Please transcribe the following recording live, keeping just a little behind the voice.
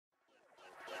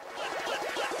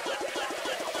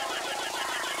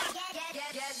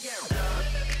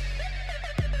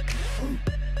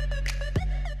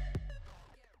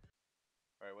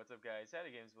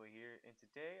Saturday Games Boy here, and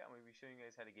today I'm going to be showing you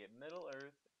guys how to get Middle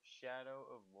Earth Shadow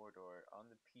of Mordor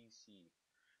on the PC.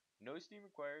 No Steam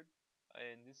required,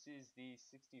 and this is the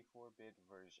 64-bit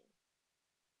version.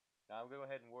 Now I'm going to go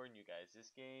ahead and warn you guys,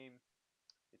 this game,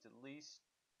 it's at least,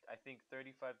 I think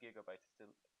 35 gigabytes,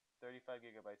 35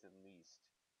 gigabytes at least.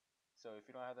 So if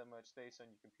you don't have that much space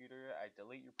on your computer, I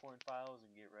delete your porn files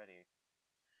and get ready.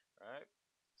 Alright,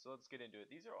 so let's get into it.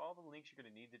 These are all the links you're going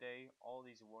to need today. All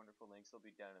these wonderful links will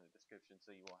be down in the description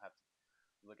so you won't have to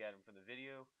look at them from the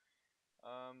video.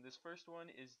 This first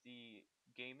one is the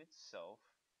game itself,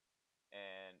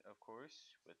 and of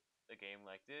course, with a game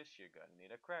like this, you're gonna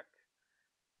need a crack.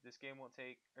 This game won't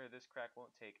take, or this crack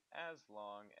won't take as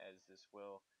long as this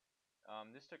will.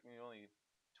 This took me only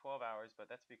 12 hours, but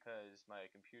that's because my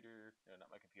computer, no,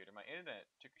 not my computer, my internet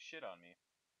took a shit on me.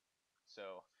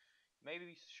 So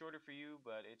maybe shorter for you,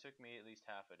 but it took me at least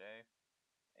half a day,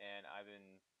 and I've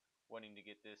been wanting to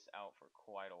get this out for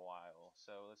quite a while.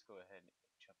 So let's go ahead and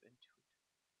jump into it.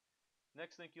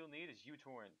 Next link you'll need is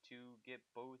uTorrent to get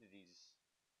both of these.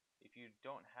 If you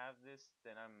don't have this,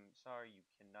 then I'm sorry, you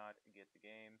cannot get the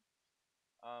game.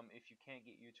 If you can't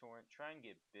get uTorrent, try and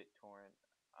get BitTorrent.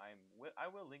 I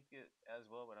will link it as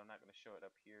well, but I'm not going to show it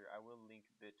up here. I will link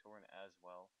BitTorrent as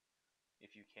well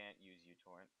if you can't use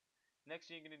uTorrent.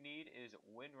 Next thing you're going to need is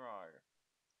WinRAR.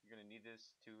 You're going to need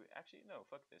this to, actually no,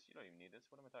 fuck this. You don't even need this.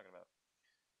 What am I talking about?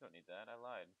 You don't need that. I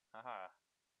lied. Haha.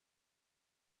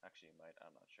 Actually, you might.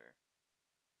 I'm not sure.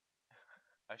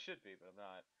 I should be, but I'm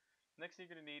not. Next thing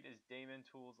you're gonna need is Daemon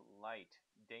Tools Lite.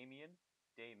 Daemon.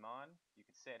 You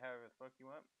can say it however the fuck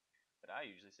you want, but I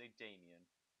usually say Damien,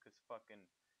 cause fucking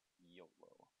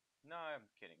YOLO. No, I'm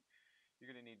kidding.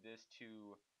 You're gonna need this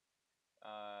to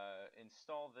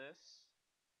install this,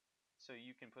 so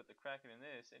you can put the Kraken in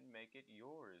this and make it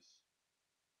yours.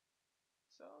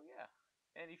 So yeah.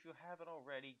 And if you haven't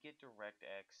already, get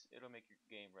DirectX. It'll make your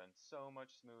game run so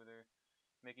much smoother.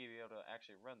 Make you be able to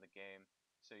actually run the game,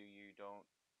 so you don't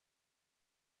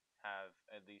have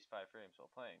at least 5 frames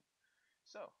while playing.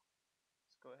 So,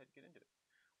 let's go ahead and get into it.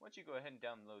 Once you go ahead and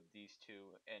download these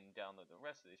two and download the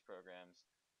rest of these programs,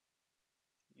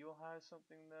 you'll have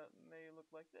something that may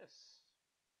look like this.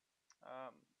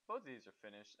 Both of these are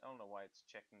finished. I don't know why it's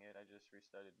checking it. I just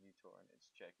restarted uTorrent and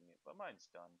it's checking it, but mine's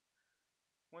done.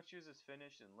 Once yours is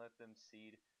finished and let them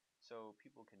seed so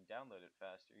people can download it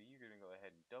faster, you're going to go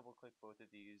ahead and double click both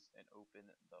of these and open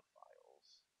the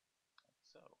files. Like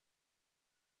so.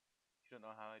 If you don't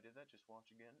know how I did that, just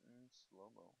watch again in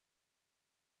slow-mo.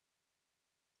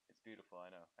 It's beautiful,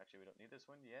 I know. Actually, we don't need this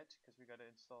one yet because we got to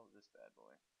install this bad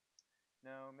boy.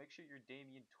 Now, make sure your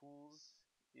Damien Tools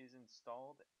is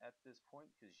installed at this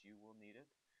point because you will need it.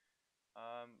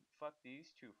 Fuck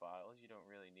these two files. You don't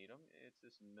really need them. It's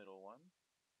this middle one.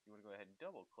 You want to go ahead and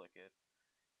double click it.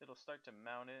 It'll start to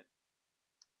mount it.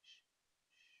 Shh,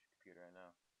 shh, computer, I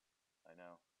know. I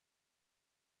know.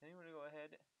 Then you want to go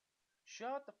ahead.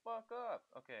 Shut the fuck up.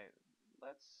 Okay,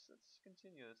 let's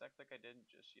continue. Let's act like I didn't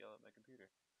just yell at my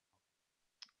computer.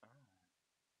 Oh.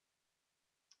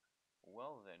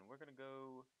 Well then, we're gonna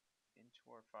go into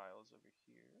our files over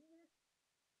here.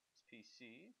 It's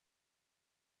PC.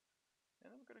 And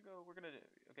then we're gonna do,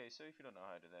 okay, so if you don't know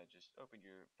how to do that, just open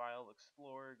your file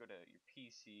explorer, go to your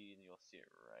PC, and you'll see it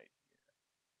right here.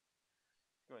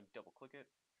 Go ahead and double click it.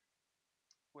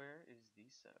 Where is the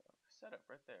setup? Setup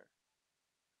right there.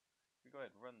 You go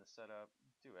ahead and run the setup,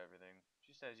 do everything.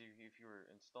 Just as if you were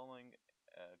installing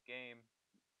a game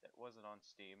that wasn't on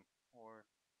Steam or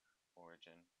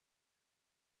Origin.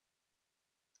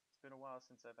 It's been a while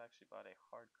since I've actually bought a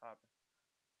hard copy.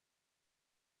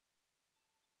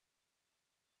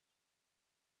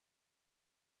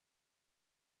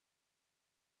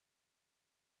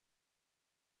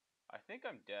 I think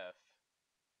I'm deaf.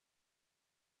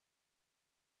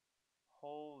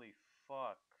 Holy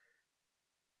fuck.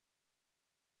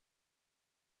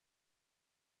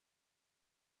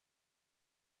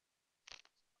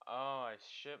 Oh, I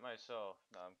shit myself.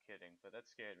 No, I'm kidding. But that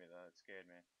scared me though. That scared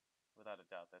me. Without a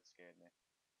doubt, that scared me.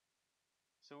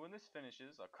 So when this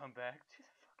finishes, I'll come back. Dude,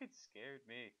 that fucking scared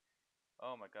me.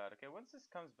 Oh my god. Okay, once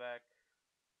this comes back,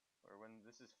 or when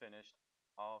this is finished,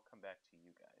 I'll come back to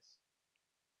you guys.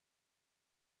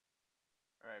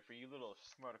 Alright, for you little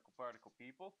smarticle particle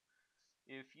people,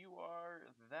 if you are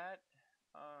that,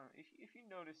 if you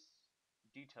notice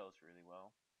details really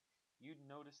well, you'd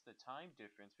notice the time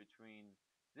difference between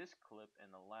this clip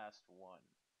and the last one.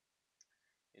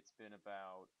 It's been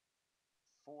about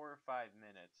 4 or 5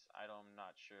 minutes. I'm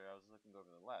not sure. I was looking over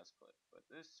the last clip, but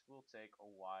this will take a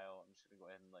while. I'm just gonna go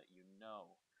ahead and let you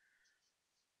know.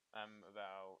 I'm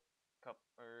about couple,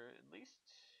 or at least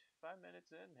 5 minutes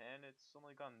in, and it's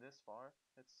only gone this far.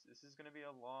 This is gonna be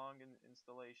a long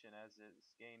installation, as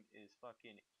this game is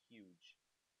fucking huge.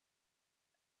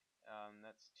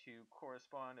 That's to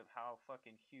correspond of how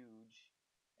fucking huge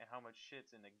and how much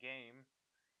shit's in the game.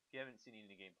 If you haven't seen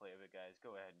any gameplay of it, guys,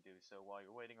 go ahead and do so while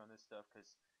you're waiting on this stuff,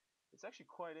 because it's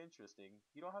actually quite interesting.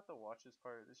 You don't have to watch this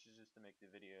part. This is just to make the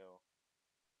video,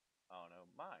 I don't know,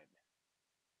 mine.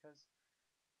 Because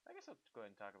I guess I'll go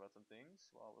ahead and talk about some things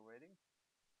while we're waiting.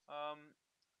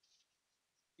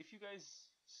 If you guys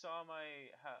saw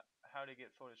my how to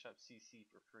get Photoshop CC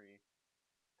for free,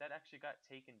 that actually got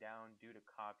taken down due to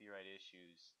copyright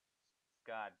issues.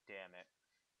 God damn it.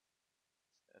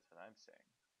 That's what I'm saying.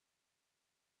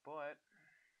 But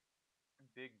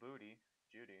Big Booty,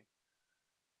 Judy,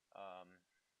 um,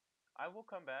 I will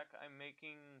come back. I'm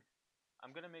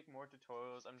gonna make more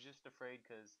tutorials. I'm just afraid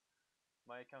because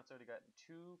my account's already gotten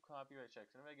 2 copyright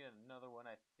checks, and if I get another one,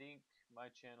 I think my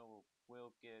channel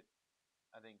will get,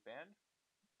 I think, banned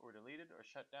or deleted or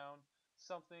shut down,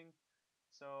 something.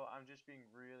 So I'm just being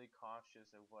really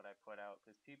cautious of what I put out,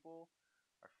 because people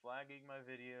are flagging my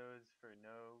videos for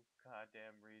no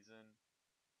goddamn reason,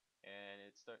 and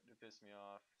it's starting to piss me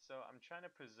off. So I'm trying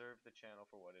to preserve the channel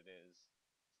for what it is.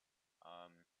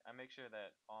 I make sure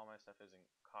that all my stuff isn't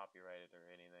copyrighted or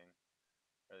anything,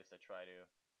 or at least I try to.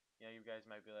 Yeah, you guys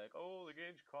might be like, "Oh, the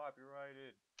game's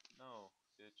copyrighted." No,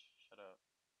 bitch, shut up.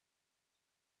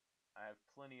 I have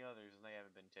plenty others, and they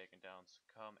haven't been taken down. So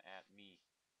come at me,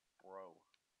 bro.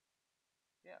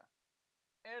 Yeah.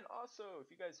 And also,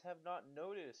 if you guys have not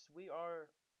noticed, we are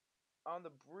on the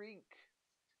brink,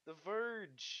 the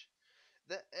verge,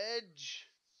 the edge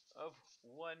of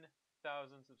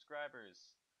 1,000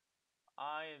 subscribers.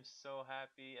 I am so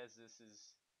happy, as this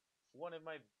is one of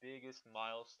my biggest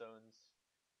milestones.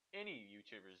 Any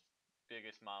YouTuber's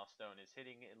biggest milestone is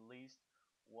hitting at least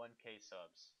 1K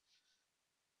subs.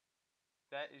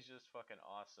 That is just fucking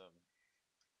awesome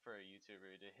for a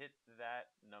YouTuber to hit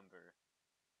that number.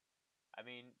 I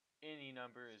mean, any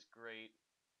number is great,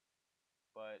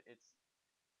 but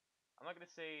I'm not gonna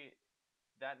say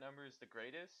that number is the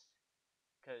greatest,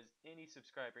 because any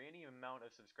subscriber, any amount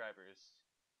of subscribers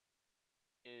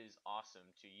is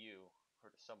awesome to you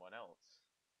or to someone else.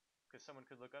 Because someone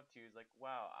could look up to you as like,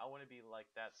 wow, I want to be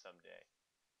like that someday.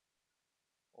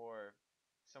 Or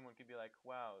someone could be like,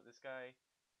 wow, this guy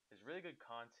has really good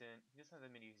content. He doesn't have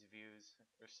that many views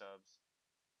or subs,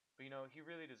 but he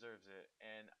really deserves it,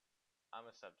 and I'm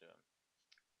a sub to him.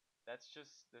 That's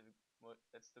just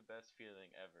that's the best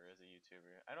feeling ever as a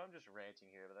YouTuber. I know I'm just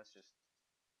ranting here, but that's just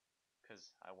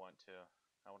because I want to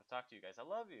talk to you guys. I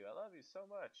love you. I love you so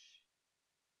much.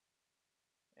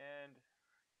 And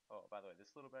oh, by the way,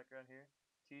 this little background here,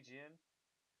 TGN.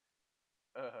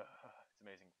 It's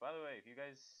amazing. By the way, if you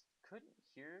guys couldn't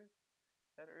hear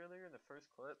that earlier in the first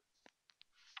clip,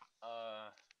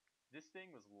 uh, this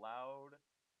thing was loud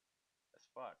as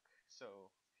fuck.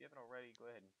 So if you haven't already,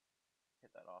 go ahead and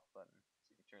hit that off button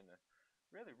so you can turn the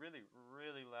really, really,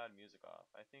 really loud music off.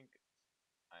 I think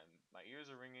my ears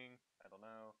are ringing. I don't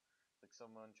know. It's like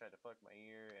someone tried to fuck my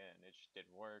ear and it just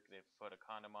didn't work. They put a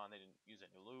condom on. They didn't use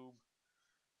any lube.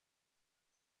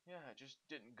 Yeah, it just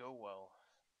didn't go well.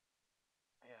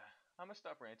 Yeah, I'm gonna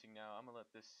stop ranting now. I'm gonna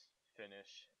let this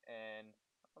finish, and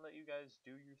I'll let you guys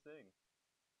do your thing.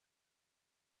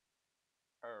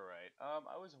 Alright,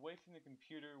 I was away from the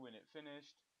computer when it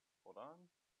finished. Hold on.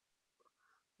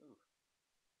 Ooh.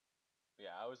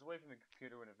 Yeah, I was away from the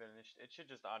computer when it finished. It should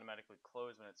just automatically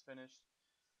close when it's finished.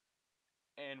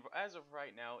 And as of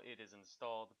right now, it is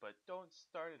installed, but don't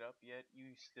start it up yet.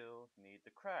 You still need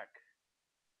the crack,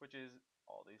 which is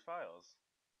all these files.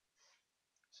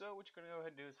 So what you're gonna go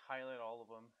ahead and do is highlight all of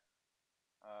them.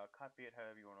 Copy it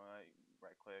however you want to.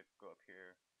 Right click, go up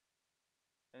here,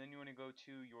 and then you want to go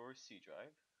to your C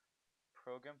drive.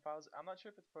 Program files. I'm not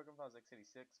sure if it's program files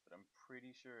x86, but I'm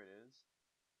pretty sure it is.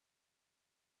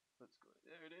 Let's go.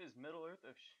 There it is. Middle Earth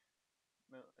of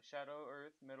Shadow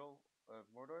Earth, Middle of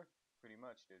Mordor. Pretty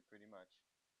much, dude. Pretty much.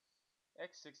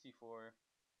 x64,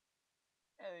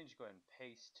 and then just go ahead and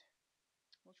paste.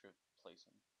 Let's replace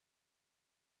them.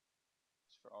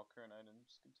 Just for all current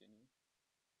items. Continue.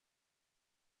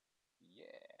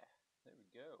 Yeah. There we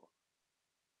go.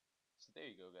 So there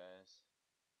you go, guys.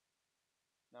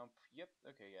 Now, yep.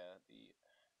 Okay, yeah. The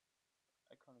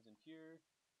icon is in here.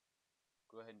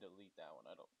 Go ahead and delete that one.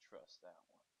 I don't trust that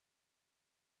one.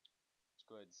 Let's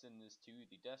go ahead and send this to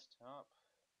the desktop.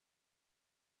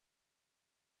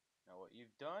 Now what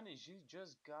you've done is you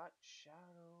just got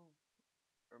Shadow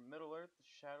or Middle Earth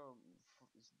Shadow,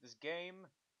 this game,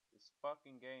 this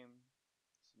fucking game,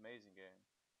 this amazing game,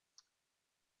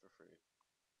 for free,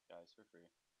 guys, for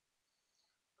free.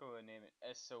 Go ahead and name it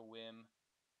SOM.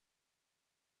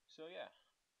 So yeah,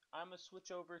 I'm gonna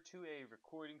switch over to a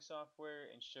recording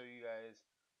software and show you guys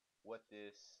what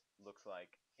this looks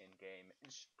like in game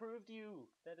and prove to you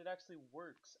that it actually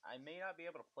works. I may not be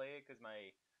able to play it because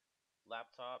my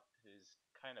laptop is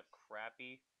kind of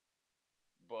crappy,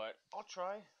 but I'll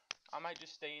try. I might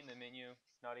just stay in the menu,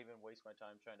 not even waste my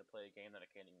time trying to play a game that I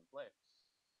can't even play.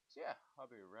 So yeah, I'll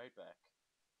be right back.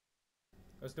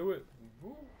 Let's do it.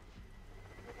 Woo.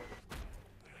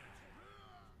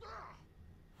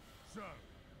 So,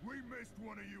 we missed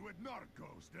one of you at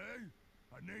Narcos, eh?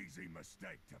 An easy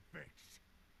mistake to fix.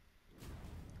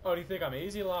 Oh, do you think I'm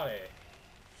easy, Lottie?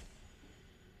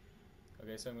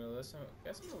 Okay, so I'm gonna listen. I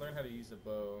guess I'm gonna learn how to use the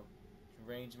bow.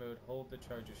 Range mode, hold the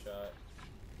charger shot.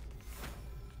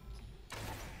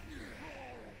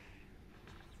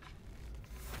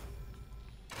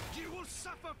 You will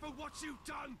suffer for what you've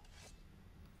done!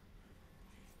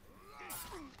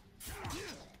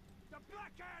 The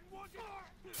Black Hand wants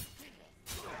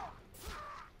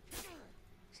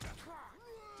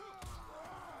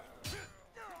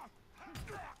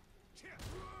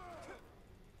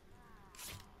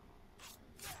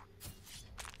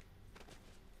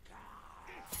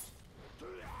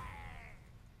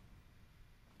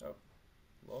Oh,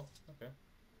 well, okay.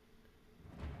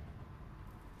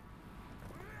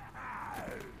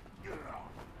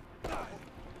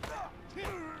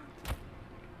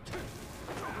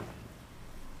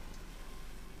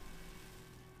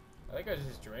 I think I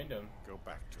just drained him. Go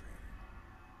back to him.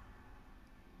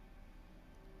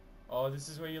 Oh, this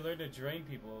is where you learn to drain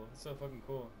people. It's so fucking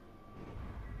cool.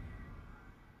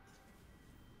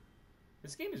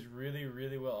 This game is really,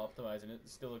 really well optimized and it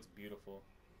still looks beautiful.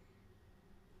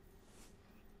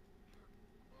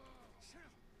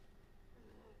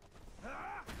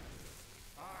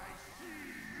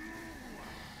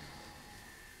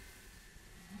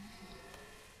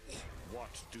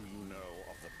 What do you know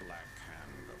of the Black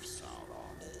Hand of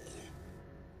Sauron?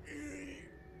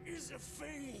 He is a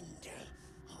fiend.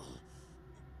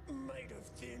 Made of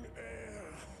thin air.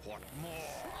 What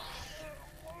more?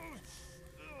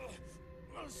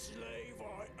 A slave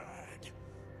I had.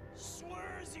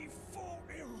 Swears he fought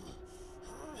him.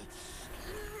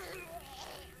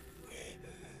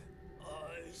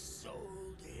 I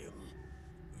sold him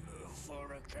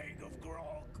for a keg of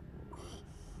grog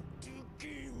to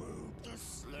Kimuk the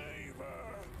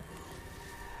slaver.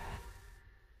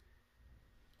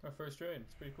 Our first drain.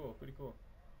 It's pretty cool. Pretty cool.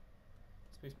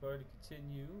 Space bar to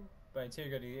continue. By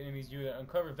interrogating the enemies, you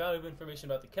uncover valuable information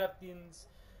about the captains.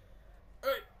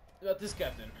 Alright, about this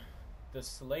captain. The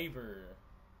Slaver.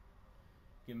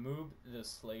 Kimuk the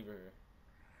Slaver.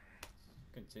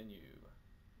 Continue.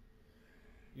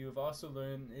 You have also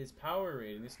learned his power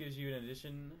rating. This gives you an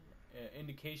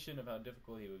indication of how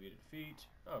difficult he will be to defeat.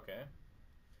 Okay.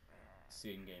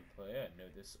 Seeing gameplay, I know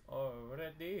this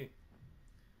already.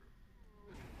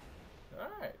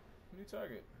 Alright, new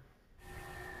target.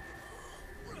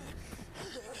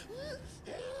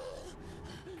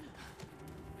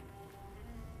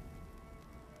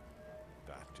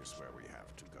 That is where we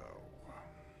have to go.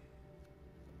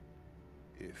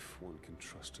 If one can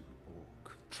trust an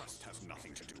orc. Trust has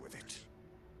nothing to do with it.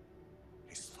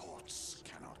 His thoughts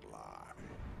cannot lie.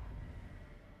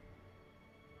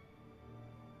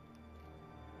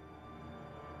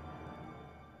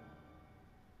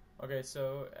 Okay,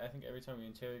 so I think every time we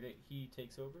interrogate, he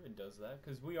takes over and does that.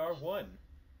 Because we are one.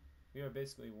 We are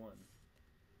basically one.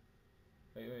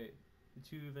 Wait. The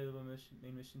two available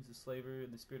main missions, the Slaver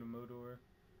and the Spirit of Mordor.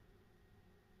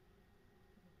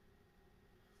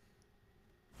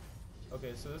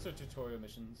 Okay, so those are tutorial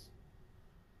missions.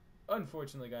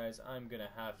 Unfortunately, guys, I'm gonna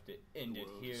have to end it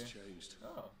here. The world has changed.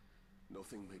 Oh.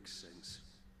 Nothing makes sense.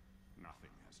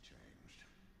 Nothing has changed.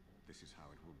 This is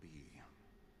how it will be.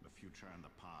 The future and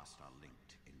the past are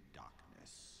linked in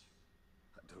darkness.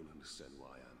 I don't understand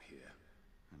why I'm here.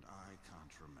 And I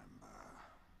can't remember.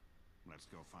 Let's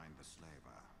go find the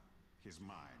slaver. His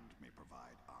mind may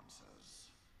provide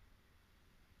answers.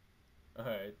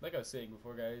 Alright, like I was saying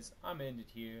before, guys, I'm gonna end it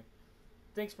here.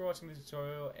 Thanks for watching the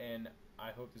tutorial, and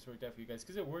I hope this worked out for you guys,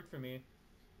 because it worked for me.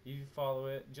 If you follow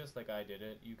it, just like I did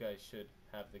it, you guys should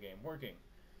have the game working.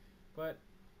 But,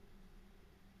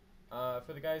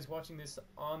 for the guys watching this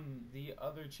on the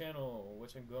other channel,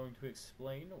 which I'm going to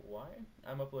explain why,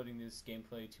 I'm uploading this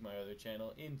gameplay to my other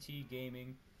channel, NT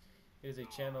Gaming. It is a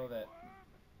channel that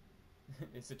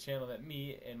it's a channel that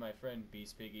me and my friend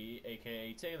Beast Piggy,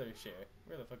 aka Taylor, share.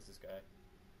 Where the fuck is this guy?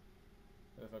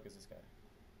 Where the fuck is this guy?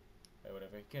 Alright,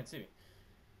 whatever. He can't see me.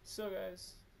 So,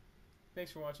 guys,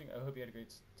 thanks for watching. I hope you had a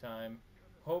great time.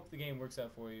 Hope the game works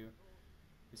out for you.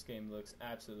 This game looks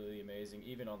absolutely amazing,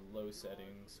 even on low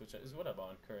settings, which is what I'm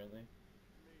on currently.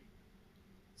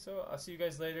 So I'll see you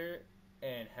guys later,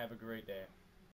 and have a great day.